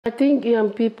I think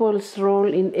young people's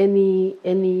role in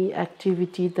any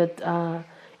activity that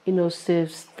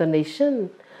serves the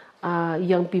nation,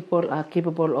 young people are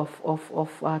capable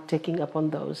of taking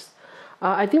upon those.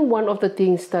 I think one of the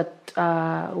things that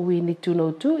we need to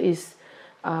know too is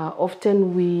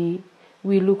often we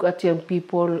look at young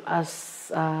people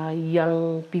as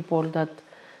young people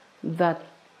that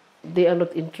they are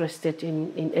not interested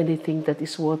in anything that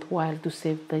is worthwhile to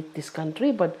save this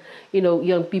country. But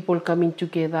young people coming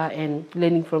together and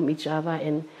learning from each other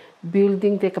and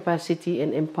building their capacity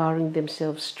and empowering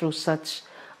themselves through such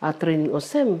training or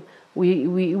SEM,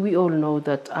 we all know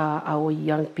that our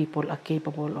young people are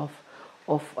capable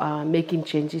of making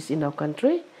changes in our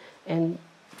country, and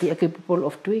they are capable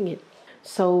of doing it.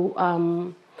 So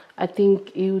I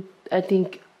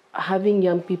think having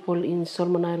young people in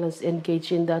Solomon Islands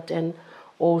engage in that and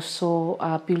also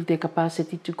build their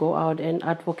capacity to go out and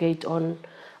advocate on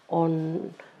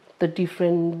the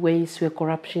different ways where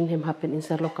corruption can happen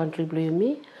inside our country, believe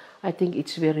me, I think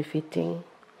it's very fitting.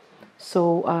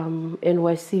 So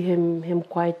NYC him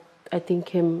quite, I think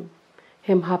him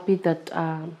happy that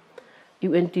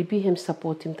UNDP him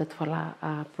supporting that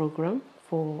program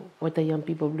for what the young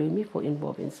people, believe me, for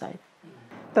involved inside.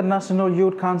 The National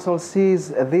Youth Council sees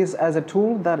this as a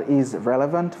tool that is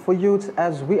relevant for youth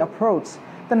as we approach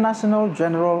the national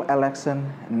general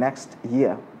election next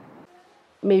year.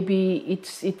 Maybe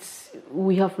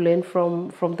we have learned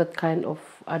from that kind of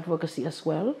advocacy as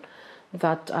well,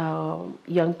 that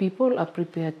young people are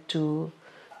prepared to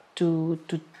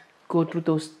go through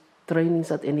those trainings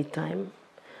at any time.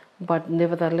 But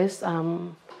nevertheless,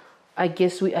 I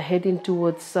guess we are heading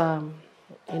towards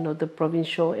the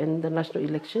provincial and the national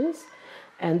elections,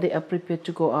 and they are prepared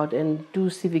to go out and do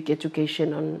civic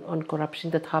education on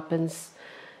corruption that happens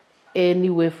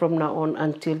anywhere from now on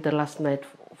until the last night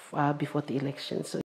before the election. So